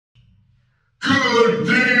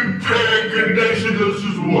Hey, good nation, this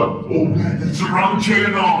is what? Oh man, that's the wrong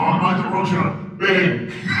channel. I'm on the wrong channel.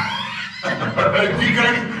 Man, you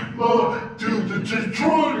guys, dude, the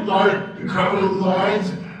Detroit the color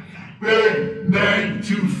lines, man,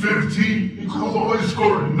 9-15. You could only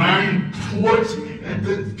score 9 points at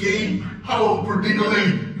the game. How ridiculous!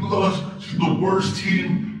 You lost to the worst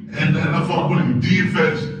team in the NFL winning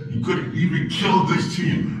defense. You couldn't even kill this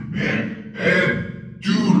team, man. And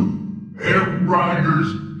dude, Aaron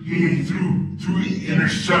Rodgers, he threw 3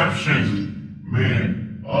 interceptions, man.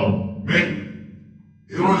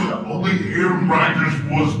 It was only Aaron Rodgers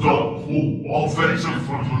was the whole offensive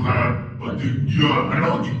from that. But dude, I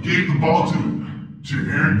know you gave the ball to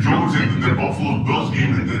Aaron Jones in the Buffalo Bills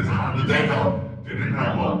game, and then how did that help? They didn't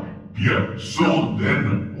have yeah. So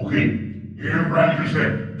then, okay, Aaron Rodgers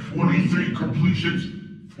had 23 completions,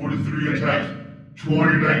 43 attacks,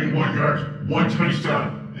 291 yards, 1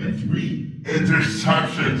 touchdown, and 3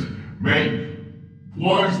 interceptions. Man,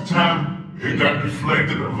 one time it got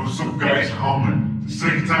deflected off of some guy's helmet. The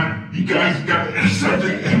second time, you guys got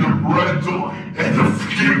intercepted in the red zone, and the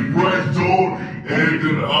freaking red zone, and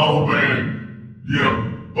then, oh man.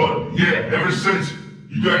 Yeah, but yeah, ever since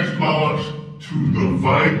you guys lost to the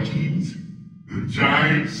Vikings, the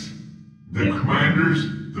Giants, the Commanders,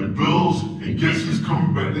 the Bills, and guess who's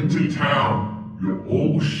coming back into town? Your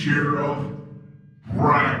old sheriff,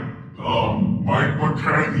 Brian, Mike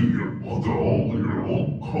McCarthy, your old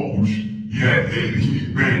coach. Yeah,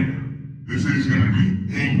 and man, this is gonna be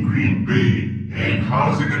in Green Bay. And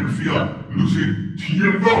how's it gonna feel losing to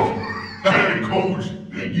your head coach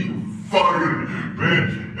that you fired,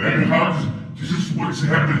 man? And this is what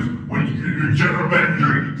happens when your general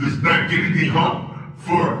manager does not get any help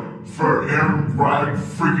for Aaron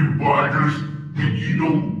freaking Rodgers, and you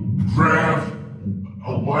don't draft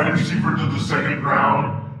a wide receiver to the 2nd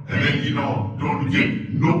round, and then don't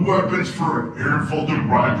get no weapons for Aaron Fulton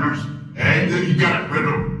Rodgers, and then you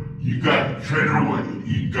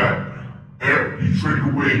traded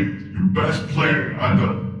away your best player on the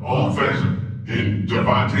offensive in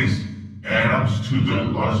Davante Adams to the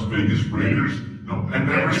Las Vegas Raiders. And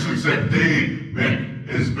ever since that day, man,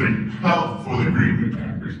 it's been hell for the Green Bay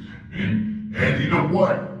Packers. And you know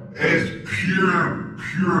what? It's pure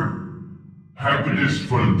happiness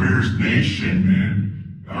for the Bears Nation,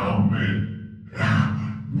 man. Oh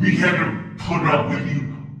man, we had to put up with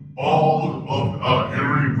you all of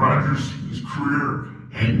Aaron Rodgers' career,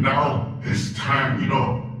 and now it's time,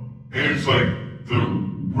 it's like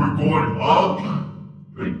we're going up,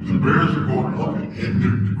 the Bears are going up, and the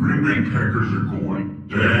Green Bay Packers are going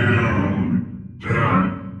down.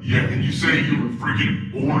 Yeah, and you say you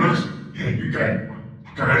freaking own us, and you guys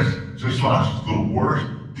just lost to the worst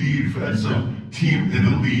defensive team in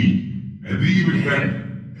the league, and they even had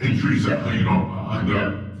injuries, on the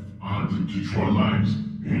Detroit Lions.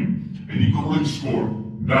 And you go and score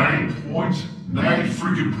 9 points, 9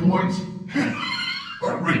 freaking points.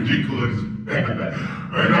 Ridiculous.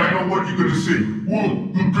 And I know what you're gonna say. Well,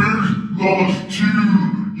 the Bears lost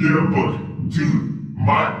too. Yeah, but dude,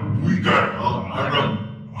 we got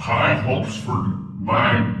high hopes for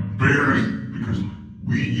my Bears because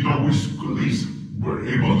we at least were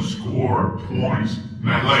able to score points.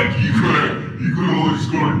 Not like you could only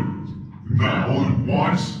score not only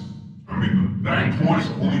once. 9 points,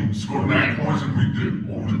 only scored 9 points, and we did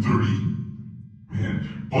over 30. Man,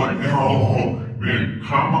 but man,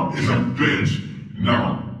 Kama is a bitch.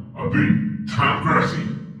 Now, a big Tom Grassi,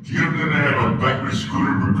 he's gonna have a back with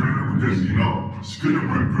Scooter McGregor because Scooter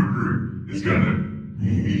McGregor is gonna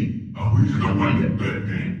he's gonna win that bet,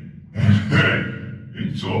 man. And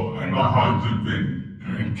so I know how it's been,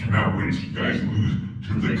 and I cannot wait till you guys lose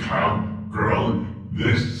to the Cowgirl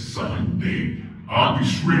this Sunday. I'll be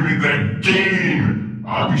streaming that game. Tom.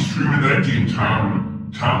 I'll be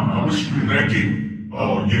streaming that game.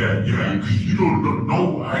 Oh, yeah, because you don't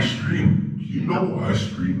know I stream. You know I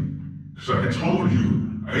stream. So I told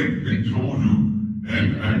you, and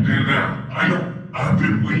then I know I've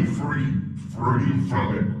been waiting for you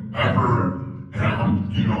from ever,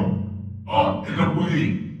 and in a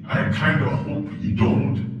way, I kind of hope you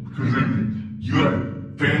don't, because then your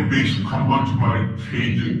fan base will come onto my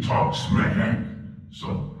page and talk smack.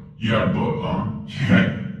 So, yeah, but,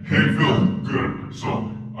 it feels good. So,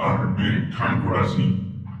 man, Tom Grassi,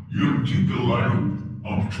 you take the line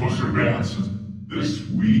of Troy Advances this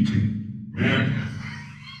week, man,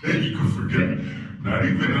 and you can forget, not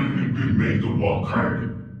even made the wild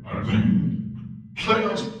card. I think,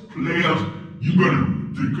 playoffs, you better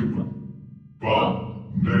think about,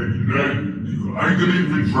 are you gonna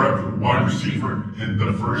even draft a wide receiver in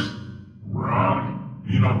the 1st round?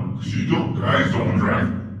 Because guys don't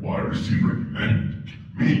draft wide receiver. And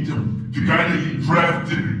me, the guy that you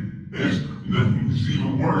drafted is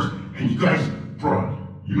even worse. And you guys brought,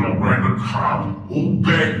 Randall Cobb, old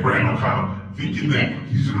back Randall Cobb, thinking that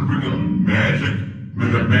he's gonna bring a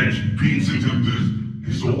magic piece into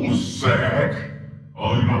his old sack.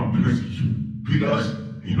 Because he beat us,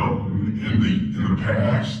 in the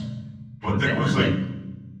past. But that was like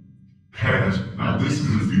past. Now this is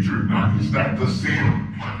the future. Now he's not the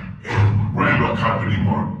same Randall Cobb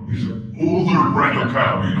anymore. He's an older Randall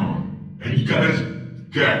Cobb, And you guys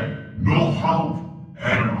got no help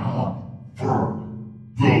at all for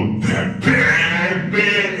that bad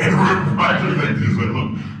Aaron Rodgers like this. I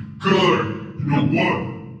look good. You know what,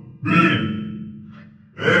 man?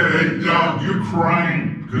 Hey, dog, you're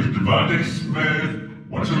crying because Devontae Smith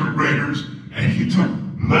went to the Raiders and he took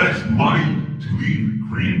less money to leave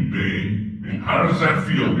Green Bay. And how does that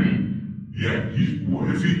feel, man? Yeah, if he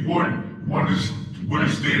wanted to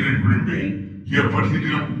stay in Green Bay, yeah, but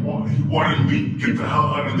he wanted to leave, get the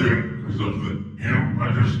hell out of there because of the Aaron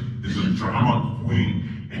Rodgers is a drama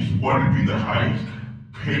queen and he wanted to be the highest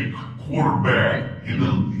paid quarterback in the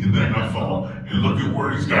NFL. And look at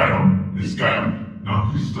where he's got him.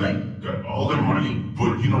 Now he's got all their money,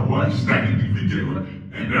 but you know what? He's not even get it.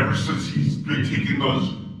 And ever since he's been taking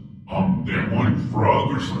those, that one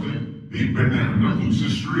frog or something, they've been in a losing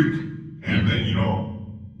streak. And then,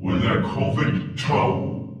 with that COVID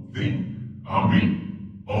toe thing,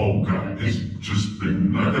 oh God, it's just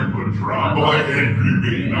been nothing but drama and Green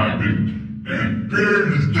Bay. And I've been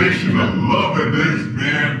Bears Nation of loving this,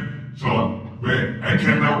 man. So, man, I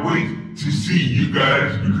cannot wait to see you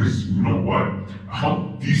guys because you know what? I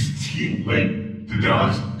hope these teams, like the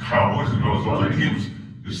Dallas Cowboys and those other teams,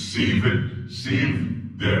 just save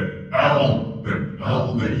that L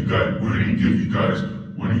that you guys, we're gonna give you guys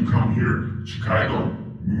when you come here, Chicago.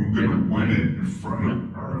 We're gonna win it in front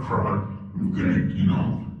of our crowd. We're gonna,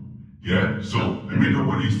 yeah. So let me know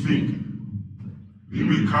what you think. Leave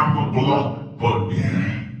me a comment below. But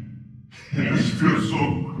yeah, this feels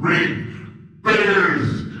so great.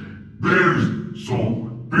 Bears. So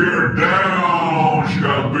bear down,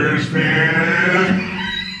 Chicago Bears fans.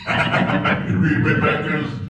 Read me back there.